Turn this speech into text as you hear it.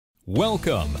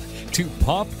Welcome to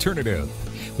Popternative,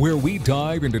 where we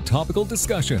dive into topical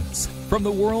discussions from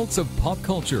the worlds of pop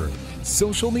culture,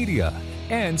 social media,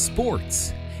 and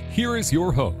sports. Here is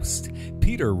your host,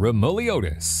 Peter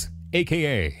Remoliotis,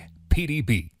 aka PD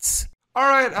Beats. All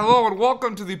right, hello and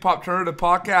welcome to the Popternative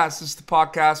podcast. This is the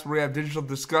podcast where we have digital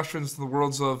discussions in the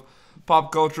worlds of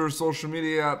pop culture, social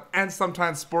media, and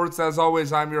sometimes sports. As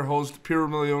always, I'm your host, Peter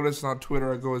Remoliotis. On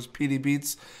Twitter, I go as PD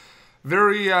Beats.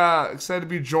 Very excited to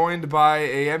be joined by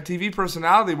a MTV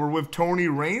personality. We're with Tony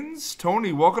Raines.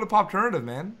 Tony, welcome to Popternative,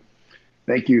 man.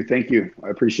 Thank you. I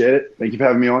appreciate it. Thank you for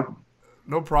having me on.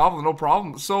 No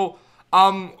problem. So,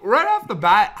 right off the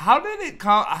bat, how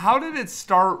did it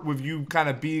start with you kind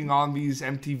of being on these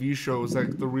MTV shows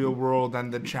like The Real World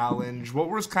and The Challenge?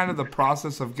 What was kind of the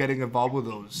process of getting involved with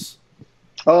those?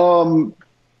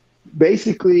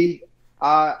 Basically,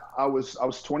 I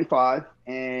was 25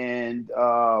 and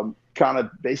kind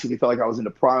of basically felt like I was in the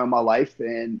prime of my life.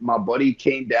 And my buddy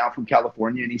came down from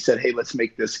California and he said, "Hey, let's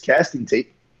make this casting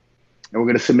tape and we're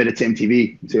going to submit it to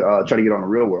MTV to try to get on The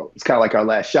Real World." It's kind of like our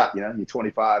last shot, you know. You're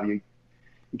 25, you're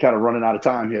kind of running out of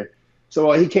time here.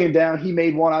 So he came down, he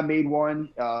made one, I made one,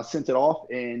 sent it off,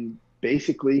 and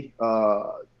basically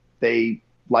they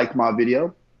liked my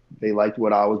video. They liked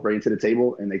what I was bringing to the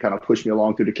table, and they kind of pushed me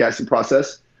along through the casting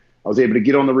process. I was able to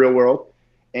get on The Real World,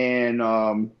 and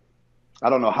I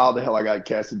don't know how the hell I got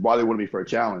casted, why they wanted me for a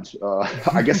challenge.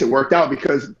 I guess it worked out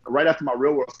because right after my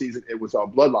Real World season, it was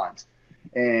Bloodlines.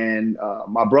 And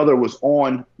my brother was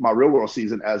on my Real World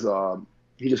season as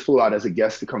he just flew out as a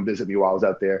guest to come visit me while I was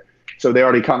out there. So they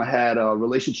already kind of had a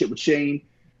relationship with Shane.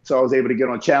 So I was able to get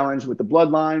on challenge with the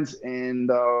Bloodlines,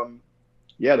 and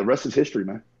yeah, the rest is history,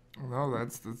 man. No,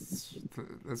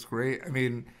 that's great. I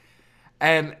mean,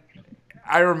 and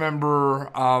I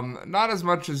remember not as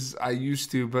much as I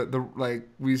used to, but like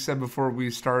we said before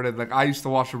we started, like I used to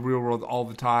watch The Real World all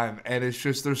the time, and it's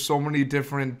just there's so many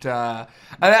different. And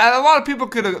a lot of people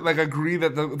could like agree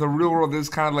that the Real World is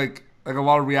kind of like a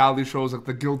lot of reality shows, like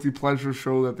the guilty pleasure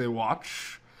show that they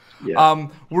watch. Yeah.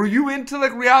 Were you into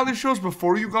like reality shows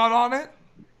before you got on it?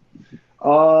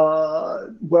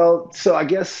 Well, so I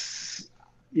guess,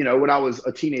 you know, when I was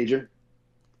a teenager,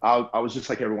 I was just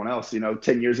like everyone else. You know,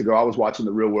 10 years ago, I was watching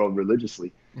The Real World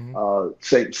religiously.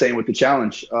 Mm-hmm. Same with The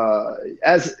Challenge.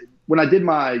 As when I did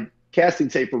my casting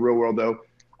tape for Real World, though,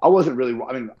 I wasn't really.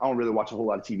 I mean, I don't really watch a whole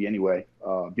lot of TV anyway.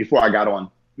 Before I got on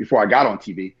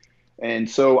TV, and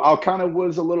so I kind of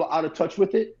was a little out of touch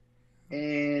with it.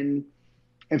 And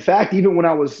in fact, even when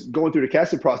I was going through the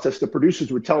casting process, the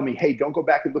producers would tell me, "Hey, don't go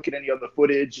back and look at any other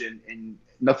footage and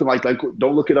nothing like that.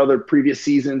 Don't look at other previous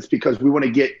seasons because we want to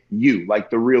get you,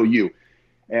 like the real you."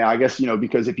 And I guess, you know,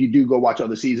 because if you do go watch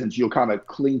other seasons, you'll kind of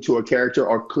cling to a character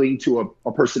or cling to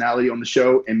a personality on the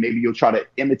show, and maybe you'll try to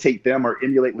imitate them or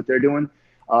emulate what they're doing.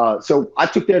 So I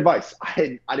took their advice.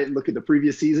 I didn't look at the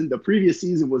previous season. The previous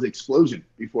season was Explosion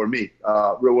before me,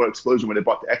 Real World Explosion, when they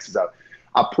brought the X's out.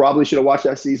 I probably should have watched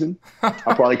that season. I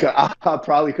probably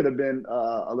could have been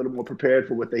a little more prepared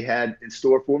for what they had in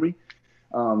store for me.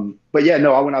 But yeah,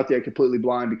 no, I went out there completely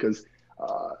blind because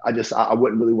I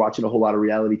wasn't really watching a whole lot of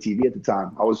reality TV at the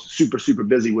time. I was super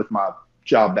busy with my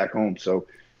job back home. So,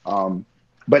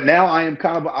 but now I am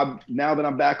now that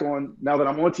I'm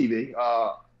on TV,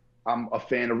 I'm a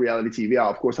fan of reality TV.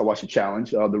 Of course, I watch The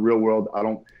Challenge, The Real World.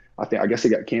 I guess it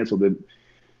got canceled.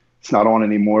 It's not on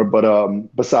anymore. But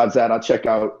besides that,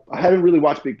 I haven't really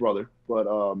watched Big Brother, but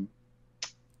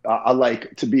I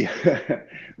like to be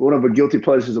one of the guilty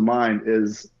pleasures of mine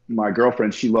is my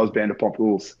girlfriend. She loves Vanderpump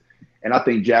Rules, and I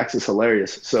think Jax is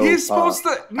hilarious. So he's supposed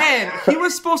to, man. He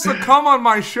was supposed to come on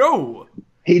my show.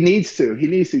 He needs to.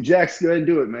 Jax, go ahead and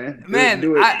do it, man.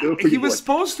 He was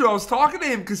supposed to. I was talking to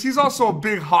him because he's also a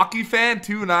big hockey fan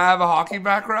too, and I have a hockey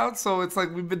background, so it's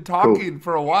like we've been talking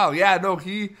for a while. Yeah, no,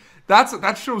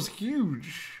 that show's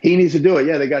huge. He needs to do it.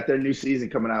 Yeah, they got their new season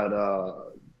coming out.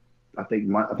 I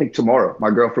think tomorrow.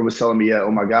 My girlfriend was telling me, "Yeah,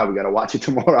 oh my God, we got to watch it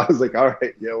tomorrow." I was like, "All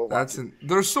right, yeah, we'll watch it."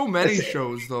 There's so many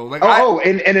shows though. Like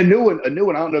and a new one. I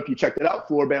don't know if you checked it out.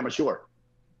 Floribama Shore.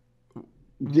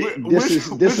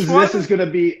 This is going to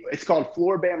be. It's called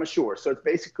Floribama Shore. So it's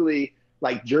basically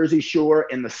like Jersey Shore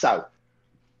in the South.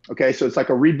 Okay, so it's like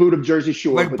a reboot of Jersey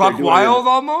Shore. Like Buck Wild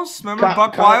almost? Remember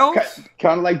Buck Wild?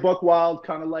 Kind of like Buck Wild,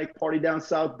 kind of like Party Down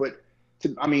South. But,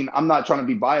 I mean, I'm not trying to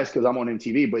be biased because I'm on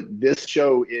MTV, but this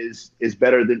show is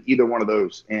better than either one of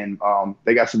those. And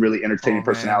they got some really entertaining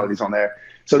personalities on there.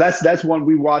 So that's one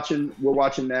we're watching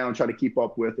now and try to keep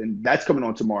up with. And that's coming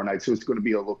on tomorrow night. So it's going to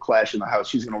be a little clash in the house.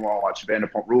 She's going to want to watch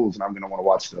Vanderpump Rules, and I'm going to want to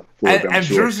watch the Floribama And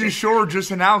Shore. Jersey Shore just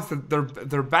announced that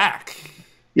they're back.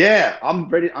 Yeah, I'm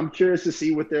ready. I'm curious to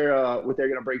see what they're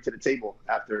gonna bring to the table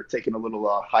after taking a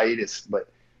little hiatus. But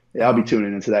yeah, I'll be Um,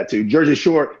 tuning into that too. Jersey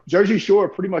Shore,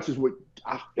 pretty much is what,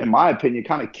 in my opinion,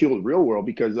 kind of killed Real World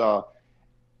because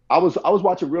I was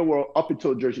watching Real World up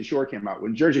until Jersey Shore came out.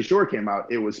 When Jersey Shore came out,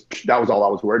 that was all I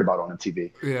was worried about on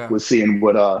MTV, yeah. was seeing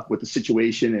what the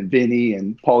Situation and Vinny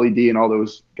and Paulie D and all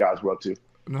those guys were up to.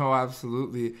 No,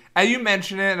 absolutely. And you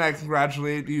mentioned it, and I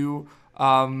congratulate you.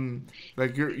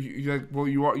 Like like, well,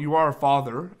 you are a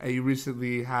father, and you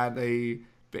recently had a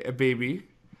baby.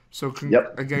 So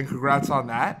Yep. again, congrats on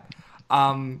that.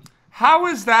 How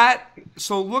is that?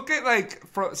 So look at like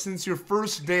since your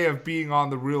first day of being on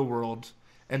the Real World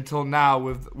until now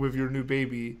with your new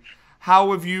baby.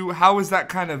 How have you? How is that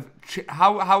kind of?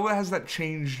 How has that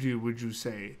changed you? Would you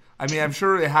say? I mean, I'm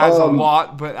sure it has a Um,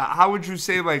 lot, but how would you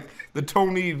say like the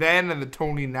Tony then and the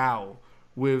Tony now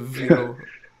with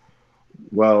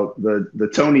well, the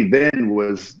Tony then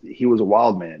he was a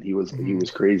wild man. He mhm.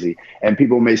 was crazy, and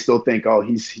people may still think, oh,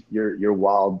 you're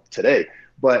wild today.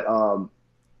 But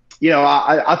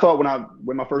I thought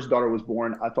when my first daughter was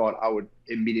born, I thought I would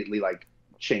immediately like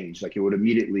change, like it would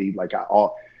immediately like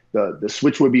the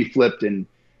switch would be flipped, and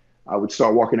I would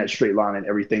start walking that straight line, and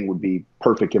everything would be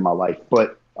perfect in my life.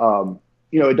 But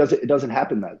it doesn't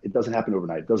happen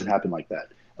overnight. It doesn't happen like that.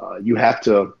 You have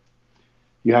to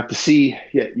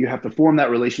form that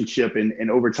relationship,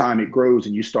 and over time it grows,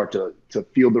 and you start to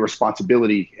feel the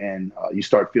responsibility, and you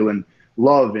start feeling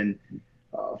love and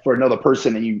for another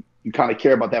person, and you kind of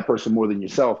care about that person more than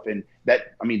yourself. And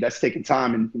that, I mean, that's taking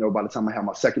time. And by the time I have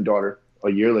my second daughter a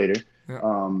year later, Yeah.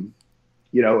 um,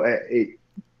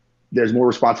 there's more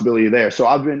responsibility there. So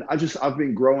I've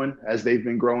been growing as they've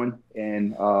been growing,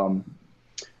 and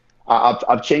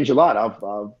I've changed a lot.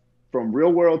 I've from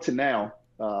Real World to now.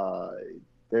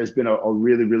 There's been a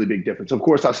really, really big difference. Of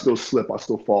course, I still slip, I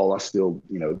still fall, I still,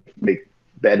 make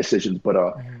bad decisions, but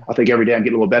Mhm. I think every day I'm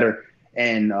getting a little better.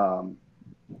 And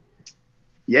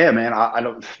yeah, man, I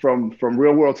don't from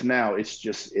Real World to now,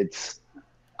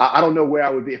 I don't know where I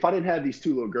would be if I didn't have these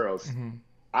two little girls. Mhm.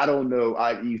 I don't know.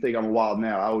 You think I'm wild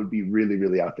now? I would be really,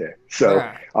 really out there. So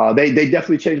Yeah. they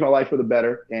definitely changed my life for the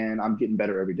better, and I'm getting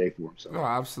better every day for them. So No,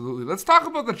 absolutely. Let's talk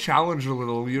about the challenge a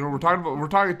little. We're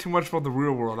talking too much about the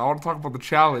real world. I want to talk about the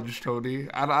challenge, Tony.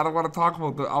 I don't want to talk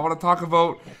about I want to talk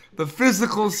about the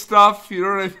physical stuff. You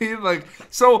know what I mean? Like,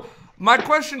 so my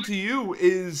question to you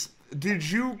is, did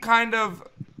you kind of,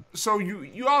 so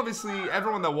you obviously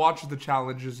everyone that watches the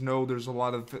challenges know there's a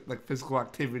lot of like physical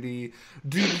activity.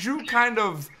 Did you kind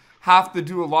of have to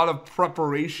do a lot of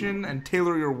preparation and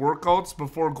tailor your workouts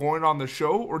before going on the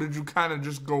show, or did you kind of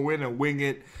just go in and wing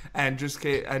it and just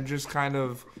kind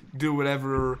of do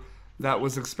whatever that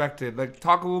was expected? Like,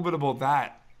 talk a little bit about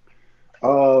that.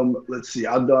 let's see.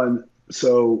 I've done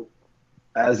so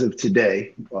as of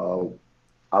today.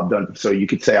 I've done so you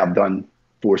could say I've done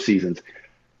 4 seasons.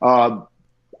 Uh,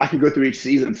 I could go through each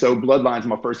season. So Bloodlines,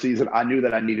 my first season, I knew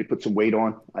that I needed to put some weight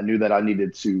on. I knew that I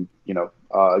needed to,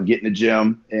 get in the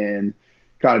gym and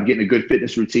kind of get in a good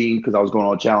fitness routine because I was going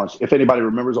on a challenge. If anybody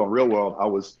remembers on Real World, I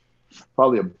was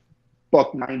probably a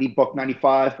buck 90, buck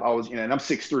 95. I was, and I'm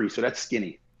 6'3", so that's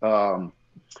skinny.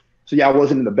 So yeah, I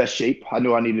wasn't in the best shape. I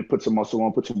knew I needed to put some muscle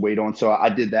on, put some weight on. So I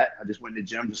did that. I just went to the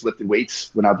gym, just lifted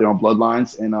weights, went out there on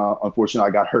Bloodlines, and unfortunately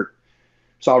I got hurt.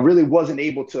 So I really wasn't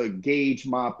able to gauge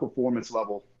my performance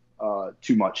level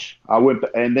too much.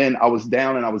 And then I was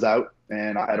down and I was out,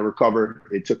 and I had to recover.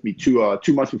 It took me 2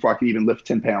 months before I could even lift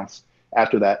 10 pounds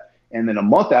after that. And then a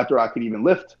month after I could even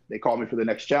lift, they called me for the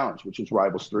next challenge, which was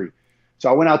Rivals 3. So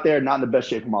I went out there not in the best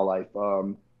shape of my life.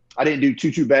 I didn't do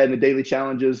too bad in the daily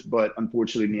challenges, but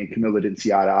unfortunately, me and Camilla didn't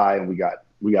see eye to eye, and we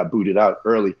got booted out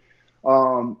early.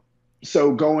 Um,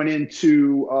 so going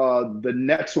into the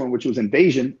next one, which was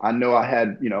Invasion, I know I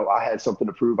had something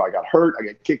to prove. I got hurt, I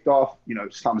got kicked off.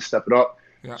 It's time to step it up.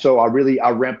 Yeah. So I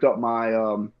ramped up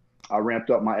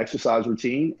my exercise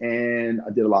routine, and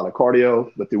I did a lot of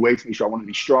cardio, lifted weights, make sure I wanted to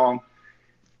be strong.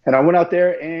 And I went out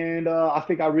there, and I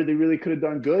think I really, really could have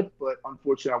done good, but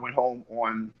unfortunately, I went home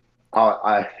on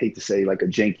I hate to say like a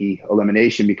janky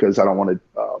elimination because I don't want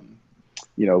to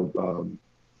you know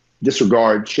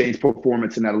disregard Shane's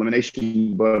performance in that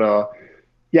elimination, but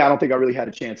yeah, I don't think I really had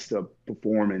a chance to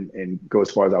perform and go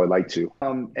as far as I would like to.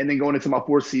 And then going into my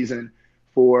fourth season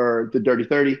for the Dirty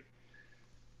 30,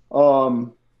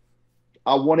 um,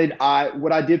 what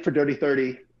I did for Dirty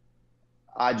 30.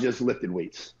 I just lifted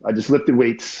weights.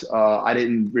 I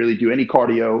didn't really do any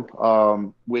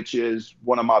cardio, which is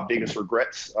one of my biggest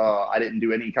regrets. I didn't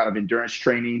do any kind of endurance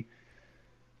training,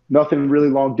 nothing really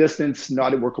long distance. No, I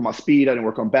didn't work on my speed. I didn't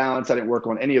work on balance. I didn't work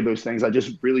on any of those things. I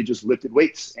just really just lifted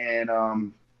weights. And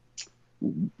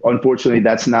unfortunately,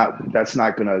 that's not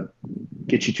going to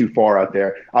get you too far out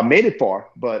there. I made it far,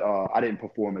 but I didn't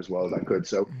perform as well as I could.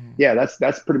 So yeah,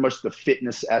 that's pretty much the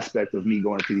fitness aspect of me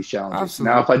going through these challenges.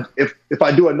 Absolutely. Now, if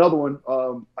I do another one,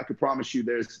 I could promise you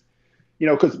there's,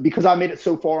 because I made it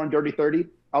so far on Dirty 30,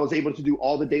 I was able to do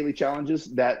all the daily challenges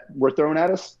that were thrown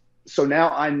at us. So now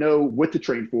I know what to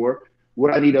train for,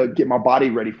 what I need to get my body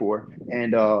ready for.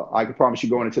 And I can promise you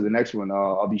going into the next one,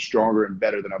 I'll be stronger and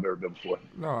better than I've ever been before.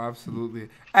 No, absolutely.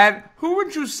 And who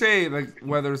would you say, like,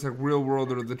 whether it's like real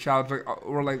world or the challenge, like,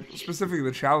 or like specifically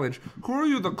the challenge, who are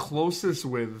you the closest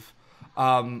with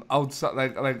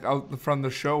outside, like out from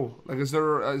the show? Like,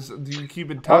 do you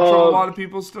keep in touch with a lot of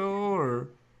people still, or?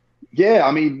 Yeah,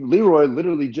 I mean, Leroy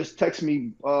literally just texted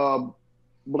me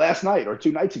last night or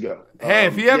 2 nights ago. Hey,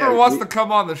 if he ever wants to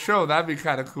come on the show, that'd be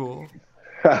kind of cool.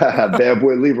 Bad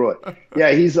boy Leroy.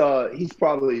 Yeah, he's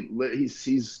probably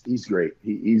he's great.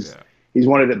 He's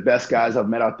one of the best guys I've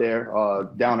met out there.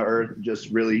 Down to earth, just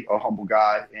really a humble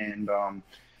guy, and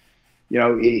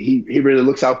he really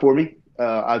looks out for me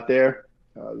out there.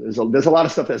 There's a lot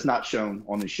of stuff that's not shown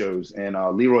on the shows, and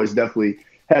Leroy's definitely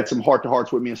had some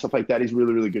heart-to-hearts with me and stuff like that. He's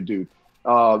really, really good dude.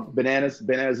 Bananas,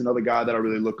 another guy that I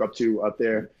really look up to out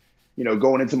there.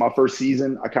 Going into my first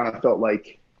season, I kind of felt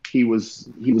like he was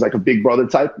like a big brother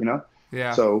type,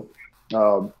 Yeah. So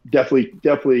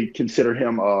definitely consider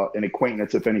him an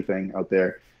acquaintance, if anything, out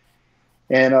there.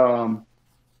 And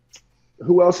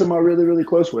who else am I really, really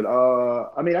close with?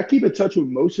 I mean, I keep in touch with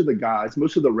most of the guys,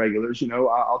 most of the regulars.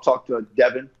 I'll talk to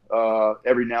Devin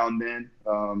every now and then.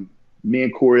 Me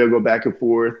and Corey will go back and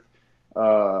forth.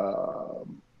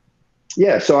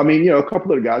 Yeah, so I mean, a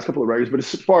couple of the guys, a couple of regulars, but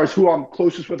as far as who I'm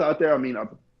closest with out there, I mean,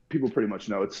 people pretty much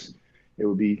know it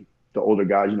would be the older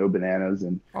guys, Bananas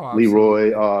and Leroy.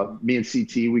 Me and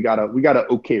CT, we got an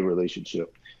okay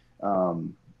relationship.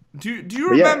 Do you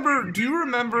remember? Yeah. Do you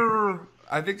remember?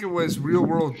 I think it was Real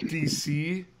World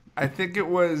DC. I think it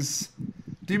was.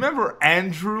 Do you remember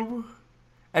Andrew?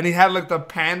 And he had like the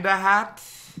panda hat.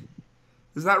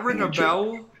 Does that ring a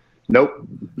bell? Nope.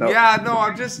 Yeah, no.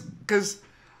 I'm just because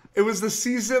it was the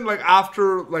season like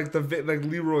after like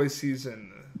Leroy season.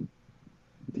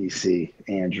 DC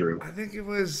Andrew. I think it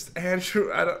was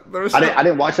Andrew. I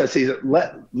didn't watch that season.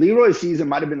 Leroy's season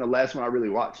might have been the last one I really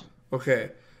watched.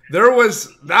 Okay.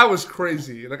 That was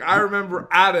crazy. Like I remember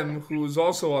Adam, who was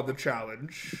also on the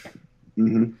challenge.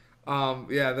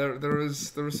 Mm-hmm. Yeah, there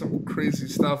was some crazy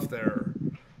stuff there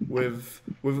with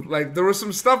like there was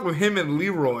some stuff with him and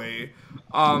Leroy.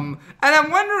 And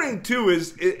I'm wondering too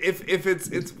is if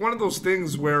it's one of those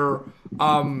things where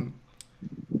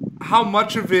how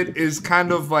much of it is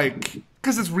kind of like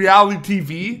because it's reality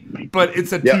TV, but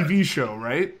it's a TV show,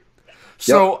 right?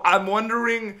 So I'm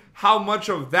wondering how much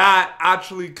of that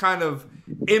actually kind of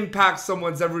impacts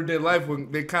someone's everyday life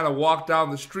when they kind of walk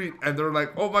down the street and they're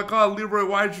like, "Oh my God, Leroy,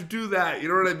 why did you do that?" You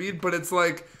know what I mean? But it's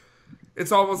like,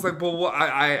 it's almost like, well,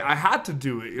 I had to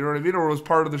do it. You know what I mean? Or it was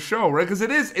part of the show, right? Because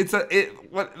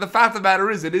the fact of the matter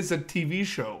is, it is a TV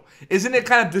show. Isn't it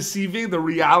kind of deceiving the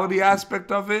reality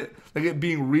aspect of it, like it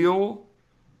being real?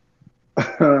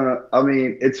 I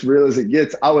mean, it's real as it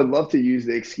gets. I would love to use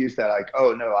the excuse that like,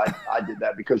 oh no, I did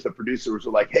that because the producers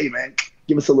were like, hey man,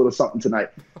 give us a little something tonight.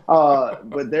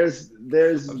 But there's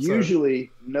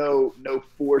usually no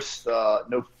forced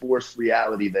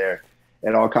reality there.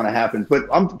 It all kind of happens. But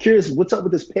I'm curious, what's up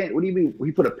with this panda? What do you mean?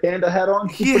 He put a panda hat on?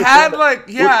 He had like,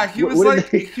 yeah, he was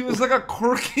like a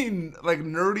quirky, like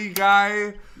nerdy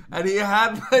guy, and he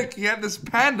had this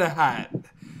panda hat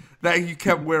that he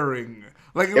kept wearing.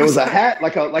 Like it was a hat,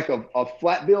 like a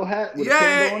flat bill hat with a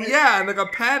panda on it? Yeah, and like a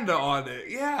panda on it.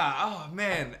 Yeah. Oh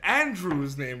man.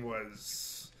 Andrew's name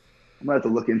was. I'm gonna have to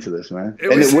look into this, man.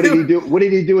 What did he do? What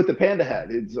did he do with the panda hat?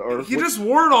 He just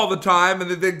wore it all the time,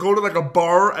 and then they'd go to like a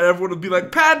bar, and everyone would be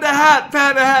like, "Panda hat,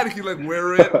 panda hat." And he'd like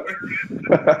wear it.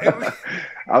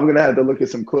 I'm gonna have to look at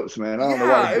some clips, man. I don't know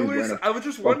why. I was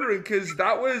just wondering because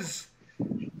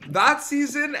that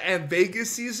season and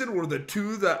Vegas season were the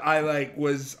two that I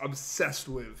was obsessed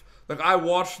with. Like I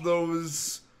watched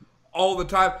those all the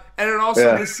time, and then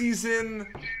also the season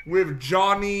with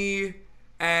Johnny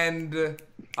and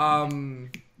oh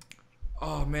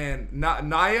man,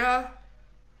 Naya.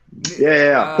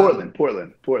 Yeah. Portland.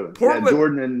 Yeah,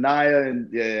 Jordan and Naya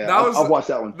and I'll watch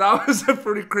that one. That was a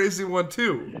pretty crazy one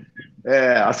too.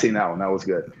 Yeah, I seen that one. That was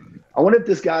good. I wonder if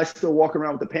this guy's still walking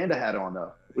around with the panda hat on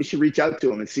though. We should reach out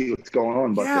to him and see what's going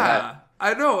on. But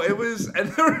I know it was, and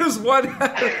there was one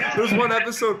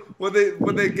episode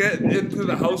when they get into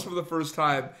the house for the first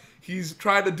time. He's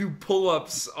trying to do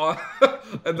pull-ups on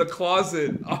in the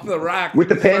closet on the rack with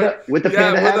the panda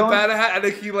hat, and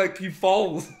then he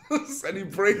falls and he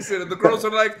breaks it, and the girls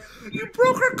are like, "You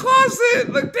broke her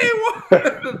closet!" Like day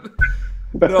one.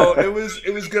 No, it was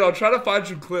good. I'll try to find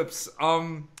some clips.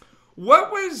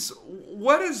 What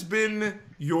has been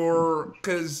your,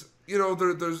 because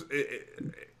there's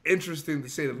interesting to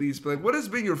say the least, but like, what has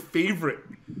been your favorite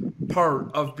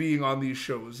part of being on these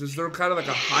shows? Is there kind of like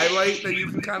a highlight that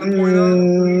you can kind of point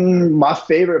out? My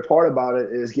favorite part about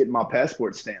it is getting my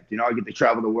passport stamped. I get to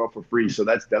travel the world for free, so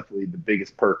that's definitely the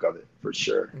biggest perk of it for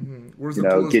sure. Mm-hmm. Where's the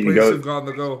coolest place you've gone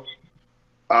to go?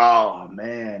 Oh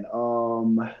man,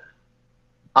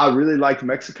 I really liked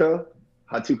Mexico.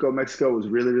 Huatulco, Mexico was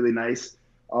really, really nice.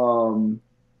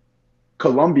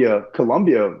 Colombia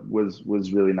was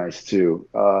really nice too.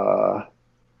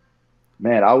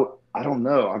 Man, I don't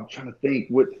know. I'm trying to think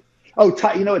what. Oh,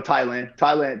 Thailand.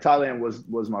 Thailand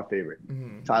was my favorite.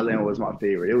 Mm-hmm. Thailand was my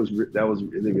favorite. That was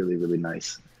really, really, really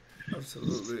nice.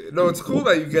 Absolutely. No, it's cool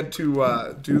that you get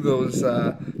to do those.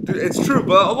 It's true,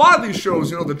 but a lot of these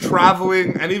shows, the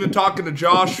traveling, and even talking to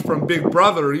Josh from Big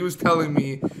Brother, he was telling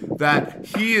me that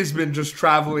he has been just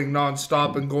traveling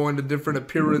nonstop and going to different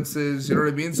appearances. You know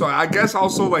what I mean? So I guess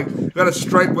also like you got to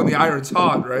strike when the iron's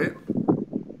hot, right?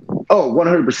 Oh,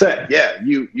 100%. Yeah,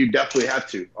 you definitely have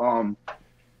to.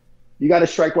 You got to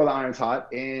strike while the iron's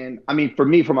hot. And I mean, for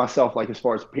myself, like as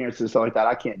far as appearances and stuff like that,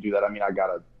 I can't do that. I mean, I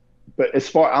gotta. But as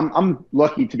far, I'm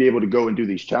lucky to be able to go and do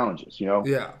these challenges.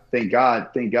 Yeah. Thank God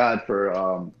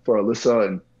for Alyssa,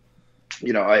 and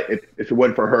if it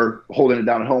wasn't for her holding it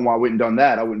down at home while I wouldn't done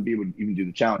that, I wouldn't be able to even do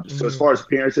the challenges. Mm-hmm. So as far as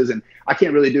appearances, and I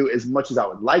can't really do as much as I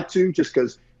would like to, just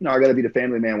because I got to be the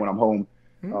family man when I'm home.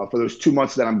 Mm-hmm. For those 2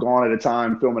 months that I'm gone at a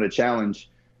time filming a challenge,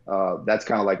 that's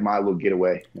kind of like my little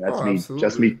getaway. And that's me. Absolutely.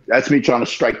 Just me. That's me trying to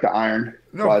strike the iron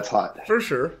while it's hot. For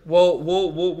sure. Well,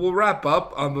 we'll wrap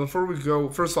up. Before we go,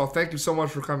 first of all, thank you so much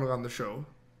for coming on the show.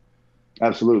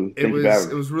 Absolutely. It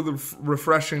was really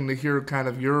refreshing to hear kind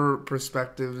of your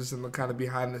perspectives and the kind of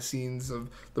behind the scenes of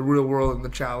the real world and the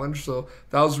challenge. So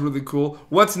that was really cool.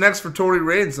 What's next for Tony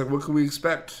Raines? Like, what can we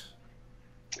expect?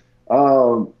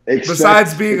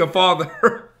 Besides being a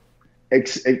father.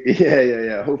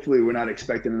 Yeah. Hopefully we're not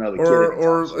expecting another kid.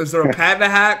 Or is there a panda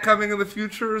hat coming in the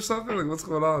future or something? Like, what's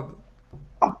going on?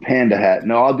 A panda hat?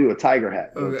 No, I'll do a tiger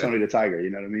hat. Okay. Tony the Tiger, you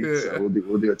know what I mean? Yeah. So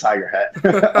we'll do a tiger hat.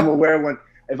 I'm gonna wear one.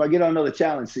 If I get on another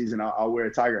challenge season, I'll wear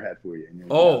a tiger hat for you.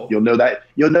 You'll know that.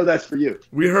 You'll know that's for you.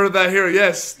 We heard that here.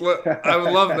 Yes, I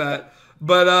would love that.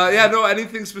 But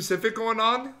anything specific going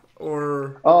on?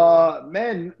 Or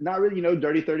man, not really.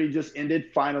 Dirty 30 just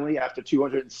ended finally after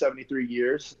 273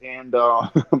 years, and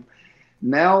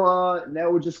now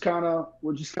we're just kind of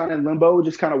in limbo. We're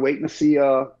just kind of waiting to see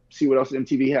what else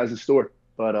MTV has in store.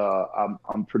 But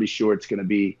I'm pretty sure it's going to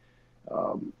be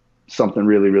something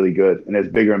really, really good, and there's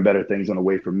bigger and better things on the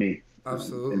way for me.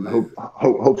 Absolutely, and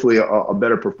hopefully a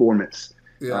better performance.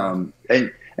 Yeah.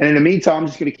 And in the meantime, I'm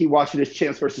just going to keep watching this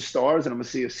Chance versus Stars, and I'm going to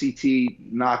see if CT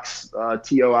knocks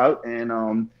TO out, and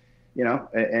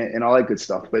and all that good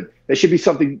stuff. But there should be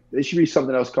something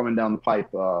else coming down the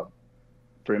pipe for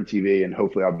MTV, and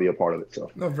hopefully I'll be a part of it. So.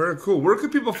 No, very cool. Where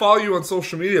can people follow you on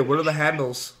social media? What are the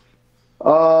handles?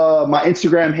 My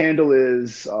Instagram handle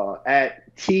is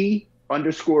at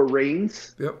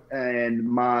T_Raines. Yep. And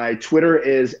my Twitter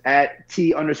is at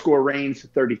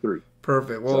T_Raines33.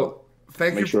 Perfect. Well,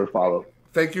 thank you. Make sure to follow.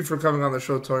 Thank you for coming on the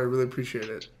show, Tony. Really appreciate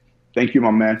it. Thank you,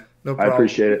 my man. No problem. I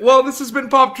appreciate it. Well, this has been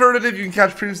Popternative. You can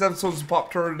catch previous episodes of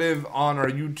Popternative on our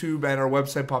YouTube and our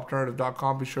website,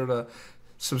 popternative.com. Be sure to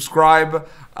subscribe,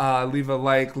 leave a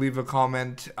like, leave a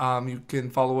comment. You can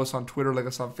follow us on Twitter, like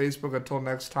us on Facebook. Until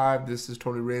next time, this is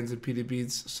Tony Raines and PD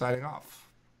Beats signing off.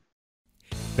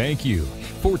 Thank you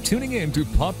for tuning in to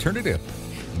Popternative.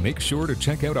 Make sure to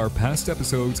check out our past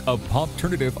episodes of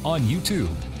Popternative on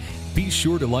YouTube. Be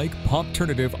sure to like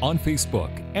Popternative on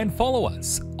Facebook and follow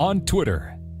us on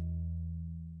Twitter.